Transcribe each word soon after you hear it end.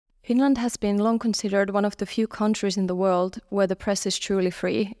Finland has been long considered one of the few countries in the world where the press is truly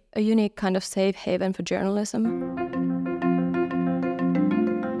free, a unique kind of safe haven for journalism.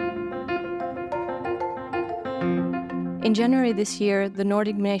 In January this year, the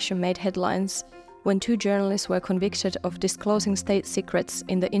Nordic nation made headlines when 2 journalists were convicted of disclosing state secrets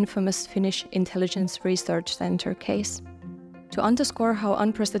in the infamous Finnish Intelligence Research Center case. To underscore how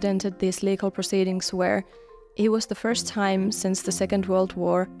unprecedented these legal proceedings were, it was the first time since the Second World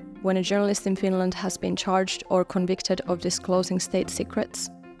War when a journalist in Finland has been charged or convicted of disclosing state secrets.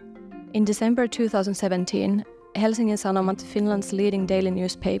 In December 2017, Helsingin Sanomat, Finland's leading daily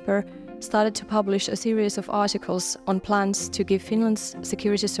newspaper, started to publish a series of articles on plans to give Finland's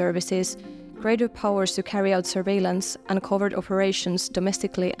security services greater powers to carry out surveillance and covert operations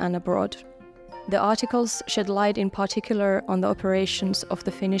domestically and abroad. The articles shed light in particular on the operations of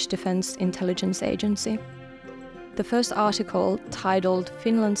the Finnish Defense Intelligence Agency. The first article, titled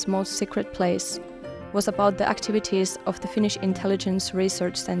Finland's Most Secret Place, was about the activities of the Finnish Intelligence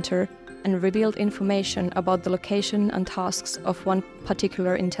Research Center and revealed information about the location and tasks of one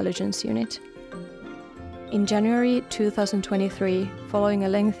particular intelligence unit. In January 2023, following a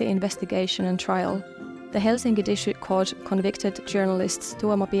lengthy investigation and trial, the Helsinki District Court convicted journalists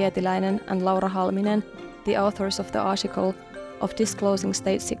Tuomo Pietiläinen and Laura Halminen, the authors of the article, of disclosing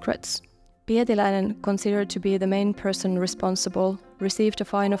state secrets. Pietiläinen, considered to be the main person responsible, received a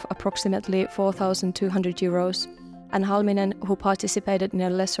fine of approximately 4,200 euros, and Halminen, who participated in a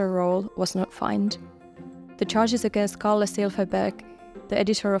lesser role, was not fined. The charges against Kalle Silfverberg, the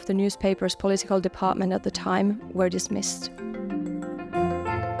editor of the newspaper's political department at the time, were dismissed.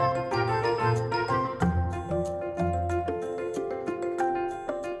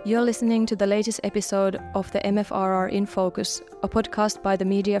 You're listening to the latest episode of the MFRR in Focus, a podcast by the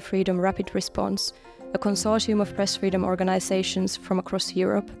Media Freedom Rapid Response, a consortium of press freedom organizations from across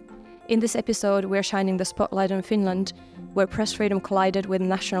Europe. In this episode, we're shining the spotlight on Finland, where press freedom collided with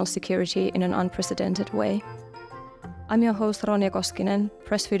national security in an unprecedented way. I'm your host Ronja Koskinen,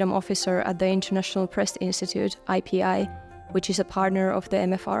 Press Freedom Officer at the International Press Institute, IPI, which is a partner of the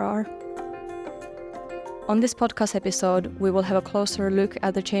MFRR. On this podcast episode, we will have a closer look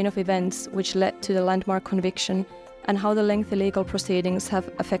at the chain of events which led to the landmark conviction and how the lengthy legal proceedings have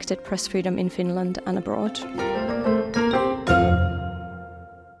affected press freedom in Finland and abroad.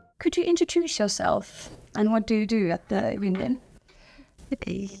 Could you introduce yourself and what do you do at the union?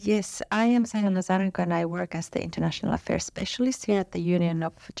 Yes, I am Salla Nazarenko and I work as the International Affairs Specialist here at the Union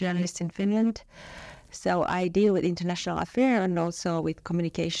of Journalists in Finland. So I deal with international affairs and also with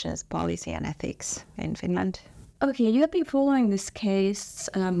communications, policy and ethics in Finland. Okay, you have been following this case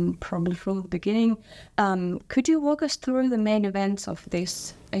probably from the beginning. Could you walk us through the main events of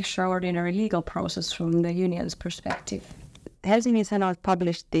this extraordinary legal process from the union's perspective? Helsingin Sanomat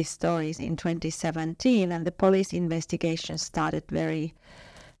published these stories in 2017 and the police investigation started very,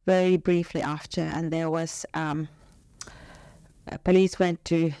 very briefly after. And there was... Police went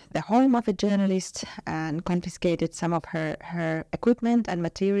to the home of a journalist and confiscated some of her equipment and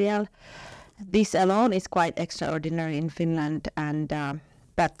material. This alone is quite extraordinary in Finland, and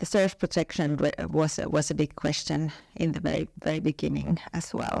but the search protection was a big question in the very, very beginning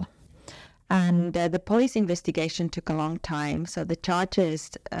as well. And the police investigation took a long time. So the charges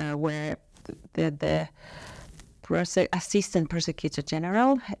were the Assistant Prosecutor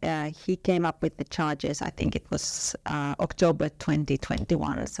General, he came up with the charges, I think it was October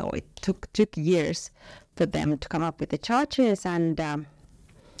 2021, so it took years for them to come up with the charges, and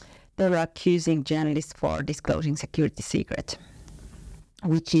they were accusing journalists for disclosing security secret,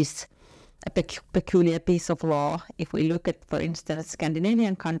 which is a peculiar piece of law. If we look at, for instance,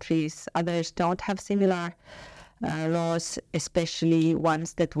 Scandinavian countries, others don't have similar laws, especially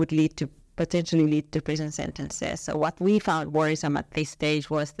ones that would potentially lead to prison sentences. So what we found worrisome at this stage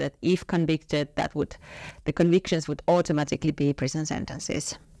was that if convicted, the convictions would automatically be prison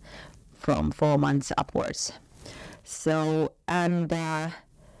sentences from 4 months upwards. So, and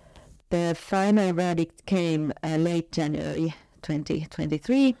the final verdict came late January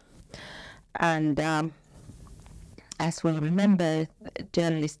 2023. And as we'll remember,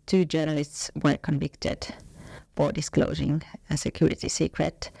 2 journalists were convicted for disclosing a security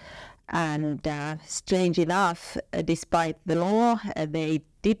secret. And strange enough, despite the law, they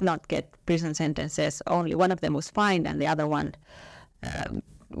did not get prison sentences. Only one of them was fined and the other one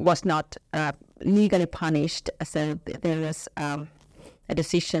was not legally punished. So there was a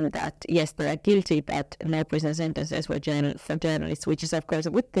decision that, yes, they are guilty, but no prison sentences were for journalists, which is, of course,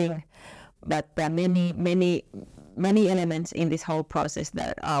 a good thing. But there are many elements in this whole process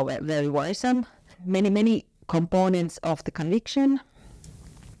that are very worrisome. Many components of the conviction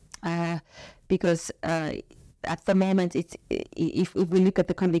because at the moment, if we look at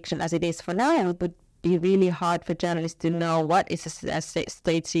the conviction as it is for now, it would be really hard for journalists to know what is a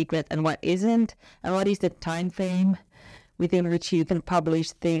state secret and what isn't, and what is the time frame within which you can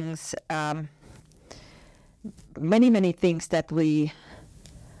publish things. Many things that we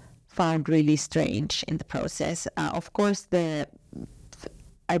found really strange in the process. Of course,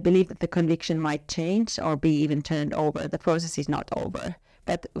 I believe that the conviction might change or be even turned over. The process is not over.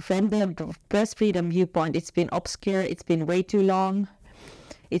 But from the press freedom viewpoint, it's been obscure, it's been way too long,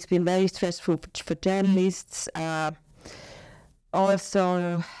 it's been very stressful for journalists.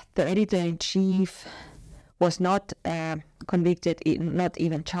 Also, the editor-in-chief was not convicted, not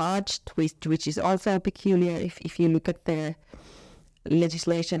even charged, which is also peculiar if you look at the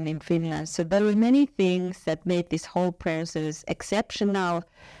legislation in Finland. So there were many things that made this whole process exceptional,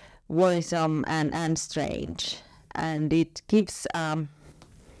 worrisome, and strange. And it gives,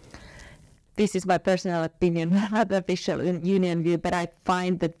 this is my personal opinion, not the official union view, but I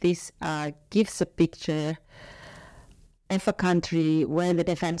find that this gives a picture of a country where the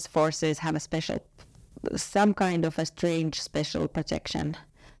defense forces have some kind of a strange special protection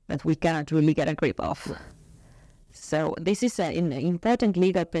that we cannot really get a grip of. So this is an important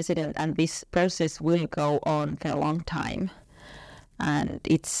legal precedent, and this process will go on for a long time. And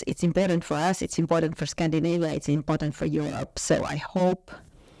it's important for us, it's important for Scandinavia, it's important for Europe. So I hope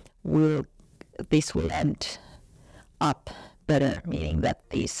this will end up better, meaning that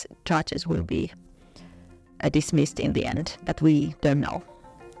these charges will be dismissed in the end, but we don't know.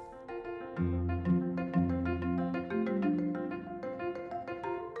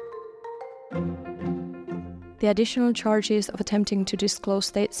 The additional charges of attempting to disclose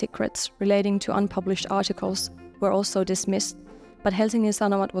state secrets relating to unpublished articles were also dismissed, but Helsingin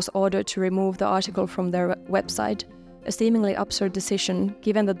Sanomat was ordered to remove the article from their website, a seemingly absurd decision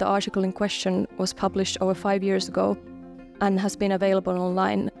given that the article in question was published over 5 years ago and has been available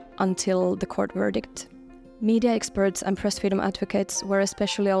online until the court verdict. Media experts and press freedom advocates were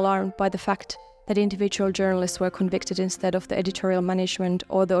especially alarmed by the fact that individual journalists were convicted instead of the editorial management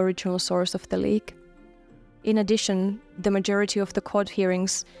or the original source of the leak. In addition, the majority of the court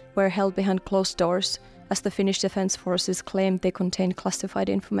hearings were held behind closed doors, as the Finnish Defence Forces claimed they contained classified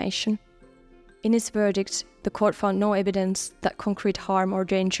information. In its verdict, the court found no evidence that concrete harm or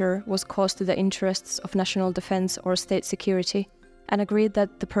danger was caused to the interests of national defence or state security, and agreed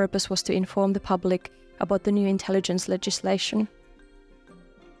that the purpose was to inform the public about the new intelligence legislation.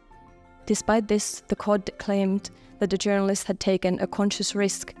 Despite this, the court claimed that the journalists had taken a conscious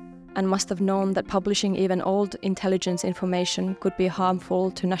risk and must have known that publishing even old intelligence information could be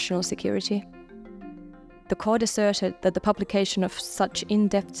harmful to national security. The court asserted that the publication of such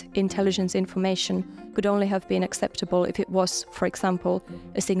in-depth intelligence information could only have been acceptable if it was, for example,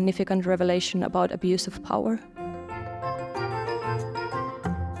 a significant revelation about abuse of power.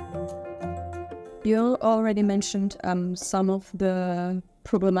 You already mentioned some of the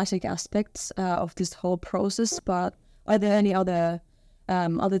problematic aspects of this whole process, but are there any other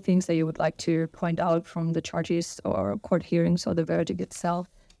things that you would like to point out from the charges or court hearings or the verdict itself?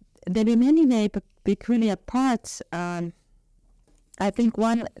 There are many very peculiar parts. I think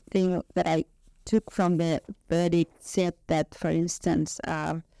one thing that I took from the verdict said that, for instance,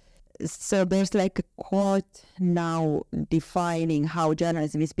 so there's like a court now defining how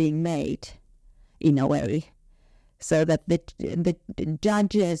journalism is being made in a way, so that the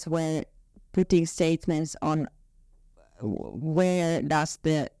judges were putting statements on when does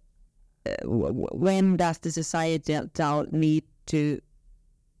the society need to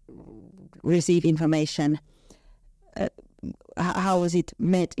receive information, how was it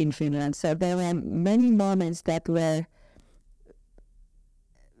met in Finland. So there were many moments that were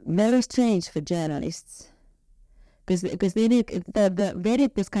very strange for journalists, because the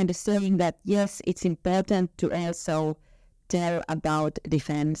verdict was kind of saying that yes, it's important to also tell about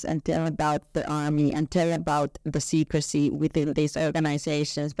defense and tell about the army and tell about the secrecy within these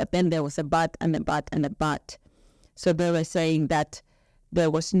organizations, but then there was a but and a but and a but. So they were saying that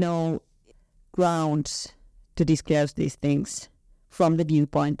there was no grounds to disclose these things from the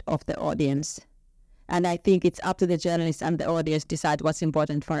viewpoint of the audience. And I think it's up to the journalists and the audience to decide what's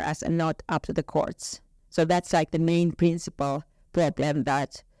important for us and not up to the courts. So that's like the main principal problem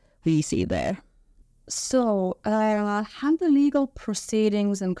that we see there. So, have the legal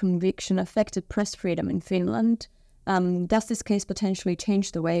proceedings and conviction affected press freedom in Finland? Does this case potentially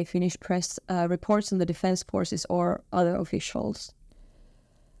change the way Finnish press reports on the defense forces or other officials?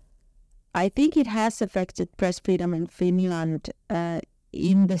 I think it has affected press freedom in Finland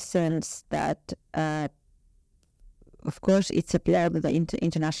in the sense that of course, it's a player with the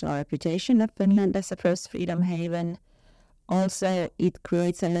international reputation of Finland as a press freedom haven. Also, it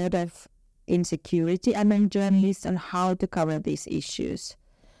creates a lot of insecurity among journalists on how to cover these issues.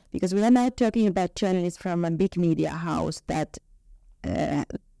 Because we are now talking about journalists from a big media house that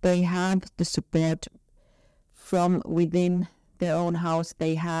they have the support from within their own house.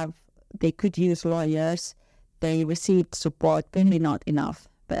 They could use lawyers. They received support, probably not enough,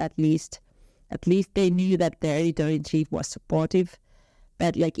 but at least they knew that their editor-in-chief was supportive.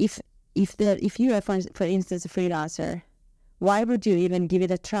 But like if you are, for instance, a freelancer, why would you even give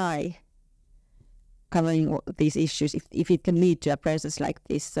it a try covering these issues if it can lead to a process like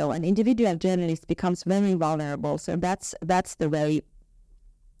this? So an individual journalist becomes very vulnerable. So that's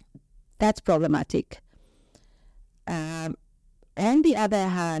problematic. On the other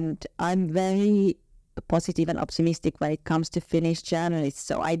hand, I'm very positive and optimistic when it comes to Finnish journalists.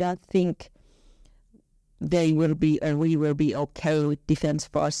 So I don't think we will be okay with defense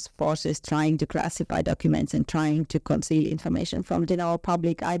forces trying to classify documents and trying to conceal information from the general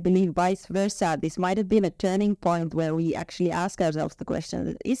public. I believe vice versa. This might have been a turning point where we actually ask ourselves the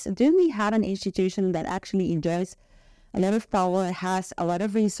question, do we have an institution that actually enjoys a lot of power, has a lot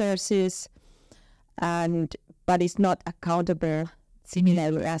of resources, but is not accountable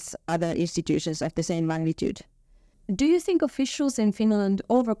similarly as other institutions of the same magnitude? Do you think officials in Finland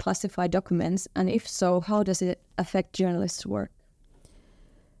overclassify documents, and if so, how does it affect journalists' work?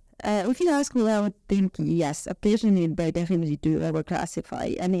 If you ask me, I would think yes, occasionally they definitely do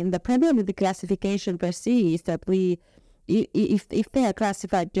overclassify. I mean, the problem with the classification per se is that if they are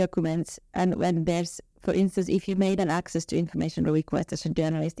classified documents, and when there's, for instance, if you made an access to information request as a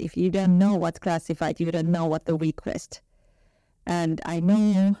journalist, if you don't know what's classified, you don't know what the request. And I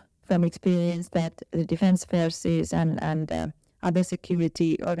know from experience that the defense forces and other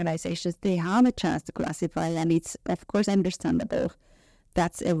security organizations, they have a chance to classify, and it's of course understandable.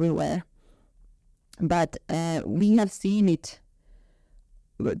 That's everywhere. But we have seen it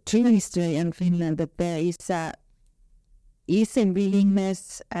through history in Finland that there is a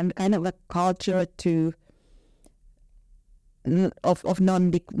willingness and kind of a culture of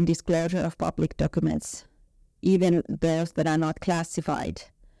non-disclosure of public documents, even those that are not classified.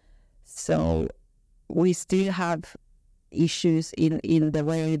 So we still have issues in the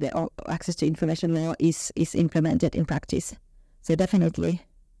way the access to information law is implemented in practice. So definitely,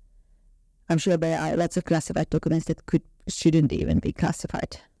 I'm sure there are lots of classified documents that shouldn't even be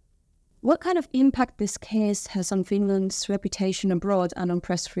classified. What kind of impact this case has on Finland's reputation abroad and on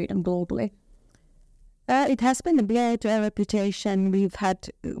press freedom globally? It has been a blow to our reputation. We've had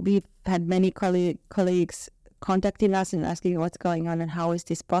many colleagues contacting us and asking what's going on and how is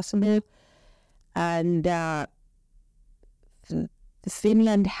this possible. And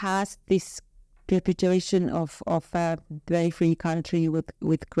Finland has this reputation of a very free country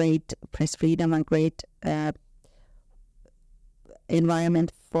with great press freedom and great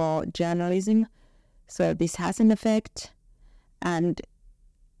environment for journalism. So this has an effect. And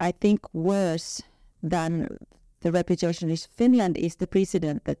I think worse than the reputation is Finland is the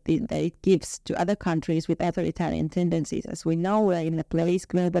precedent that it gives to other countries with authoritarian tendencies. As we know, we're in a place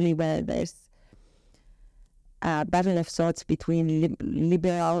globally where there's a battle of sorts between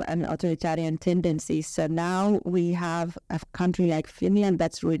liberal and authoritarian tendencies. So now we have a country like Finland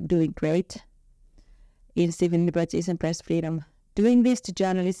that's doing great in civil liberties and press freedom. Doing this to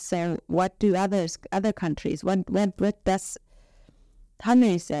journalists, so what do other countries, what does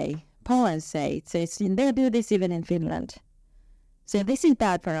Hungary say? Poland say, so they do this even in Finland. So this is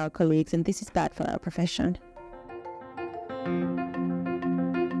bad for our colleagues and this is bad for our profession.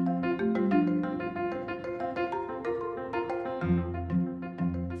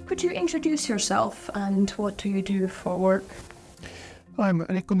 Could you introduce yourself and what do you do for work? I'm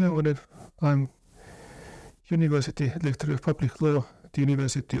Riku Neuvonen. I'm University Lecturer of Public Law at the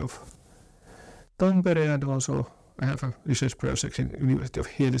University of Tampere, and also I have a research project in the University of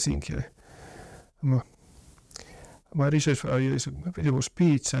Helsinki. My research area is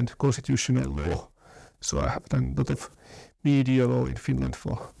speech and constitutional law. So I have done a lot of media law in Finland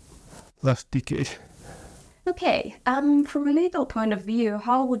for last decade. Okay, from a legal point of view,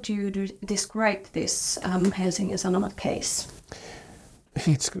 how would you describe this Helsingin Sanomat case?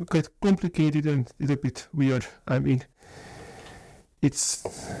 It's quite complicated and a little bit weird. I mean, it's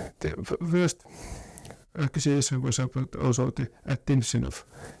the first accusation was about also the attention of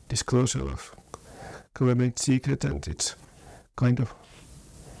disclosure of government secret, and it's kind of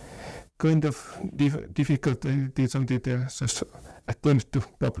difficult. It's something there's just attempt to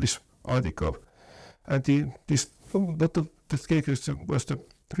publish article, and this lot of the case was the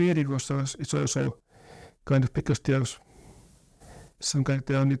created was it's also kind of because there's some kind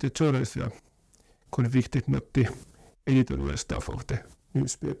of only the journalists are convicted, not the editorial staff of the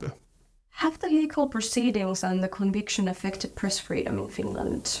newspaper. Have the legal proceedings and the conviction affected press freedom in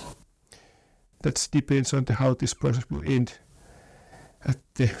Finland? That depends on how this process will end.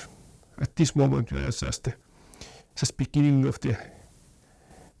 At this moment, it's just beginning of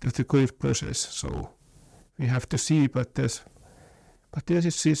the court process. So we have to see, but there's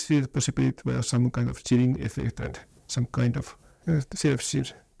a possibility where some kind of chilling effect and some kind of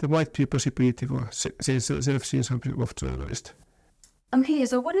self-censor. There might be a possibility for self-censorship of journalists. Okay,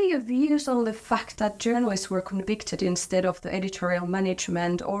 so what are your views on the fact that journalists were convicted instead of the editorial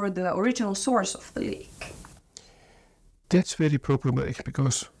management or the original source of the leak? That's very problematic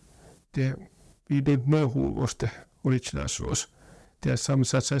because we don't know who was the original source. There are some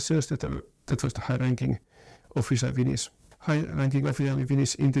suggestions that was the high-ranking officer in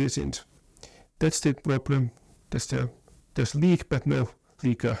Finnish intelligence. That's the problem. There's leak, but no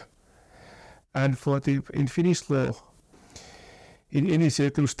leaker. And in Finnish law, in any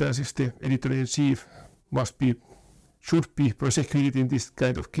circumstances, the editor-in-chief should be prosecuted in this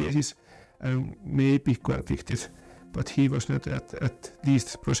kind of cases and may be convicted, but he was not at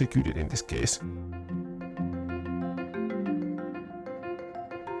least prosecuted in this case.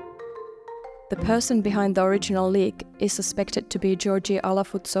 The person behind the original leak is suspected to be Georgi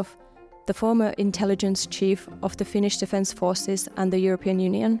Alafutsov, the former intelligence chief of the Finnish Defence Forces and the European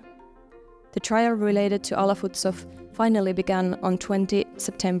Union. The trial related to Alafutsov finally began on 20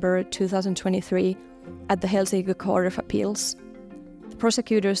 September 2023 at the Helsinki Court of Appeals. The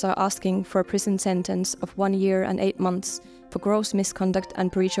prosecutors are asking for a prison sentence of 1 year and 8 months for gross misconduct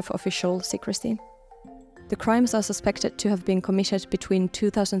and breach of official secrecy. The crimes are suspected to have been committed between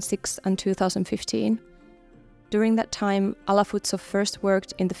 2006 and 2015. During that time, Alafutsov first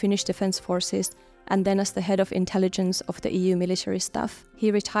worked in the Finnish Defence Forces and then as the head of intelligence of the EU military staff.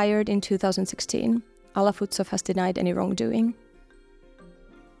 He retired in 2016. Alafutsov has denied any wrongdoing.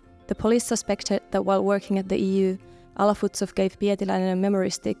 The police suspected that while working at the EU, Alafutsov gave Pietiläinen a memory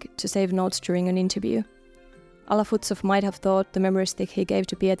stick to save notes during an interview. Alafutsov might have thought the memory stick he gave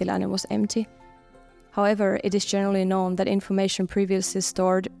to Pietiläinen was empty. However, it is generally known that information previously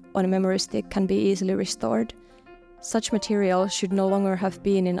stored on a memory stick can be easily restored. Such material should no longer have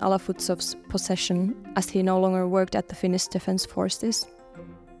been in Alafutsov's possession, as he no longer worked at the Finnish Defence Forces.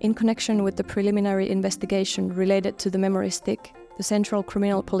 In connection with the preliminary investigation related to the memory stick, the Central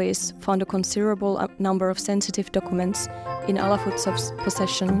Criminal Police found a considerable number of sensitive documents in Alafutsov's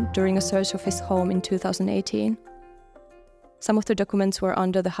possession during a search of his home in 2018. Some of the documents were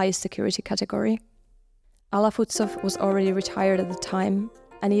under the highest security category. Alafutsov was already retired at the time,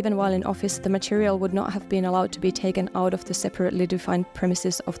 and even while in office, the material would not have been allowed to be taken out of the separately defined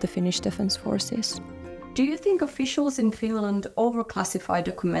premises of the Finnish Defence Forces. Do you think officials in Finland overclassify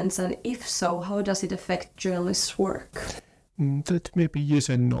documents, and if so, how does it affect journalists' work? That may be yes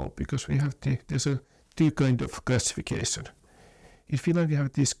and no, because there's a two kind of classification. In Finland, we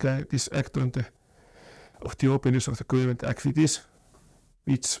have this act of the openness of the government activities,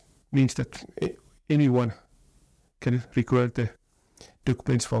 which means that anyone can require the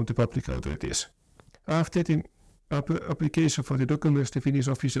documents from the public authorities. After the application for the documents, the Finnish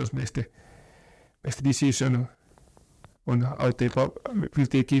officials make the decision on how they will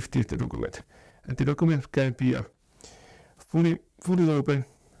they give the document. And the document can be a fully open,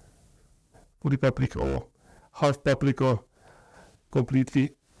 fully public, or half public, or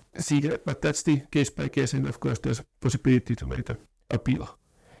completely secret. But that's the case by case, and of course there's a possibility to make an appeal.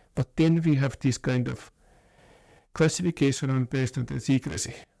 But then we have this kind of classification based on the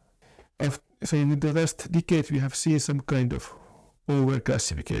secrecy. So in the last decade we have seen some kind of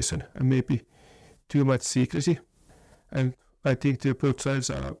over-classification and maybe too much secrecy. And I think the both sides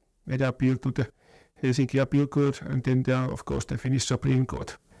are made appeal to the Helsinki Appeal Court, and then there are of course the Finnish Supreme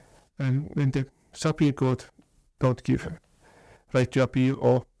Court. And when the Supreme Court don't give right to appeal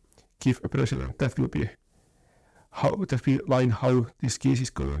or give a precedent, that will line how this case is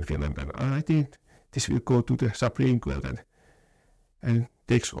going in Finland. And I think this will go to the Supreme Court and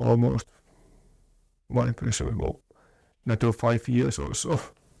takes almost, my impression, another 5 years or so.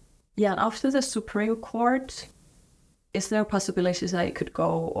 Yeah, and after the Supreme Court, is there a possibility that it could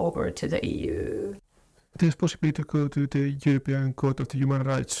go over to the EU? There's possibility to go to the European Court of the Human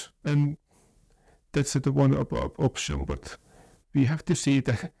Rights, and that's the one option, but we have to see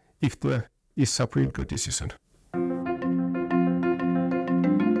that if there is Supreme Court decision.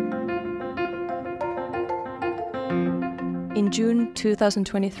 In June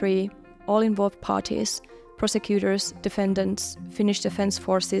 2023, all involved parties, prosecutors, defendants, Finnish Defence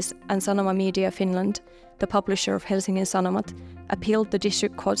Forces and Sanoma Media Finland, the publisher of Helsingin Sanomat, appealed the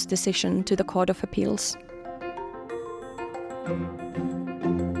District Court's decision to the Court of Appeals.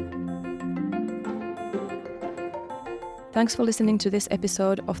 Thanks for listening to this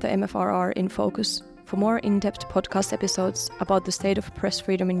episode of the MFRR in Focus. For more in-depth podcast episodes about the state of press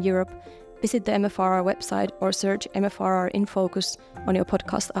freedom in Europe, visit the MFRR website or search MFRR in Focus on your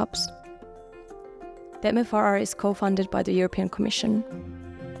podcast apps. The MFRR is co-funded by the European Commission.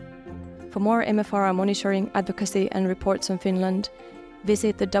 For more MFRR monitoring, advocacy and reports on Finland,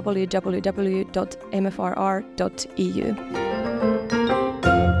 visit the www.mfrr.eu.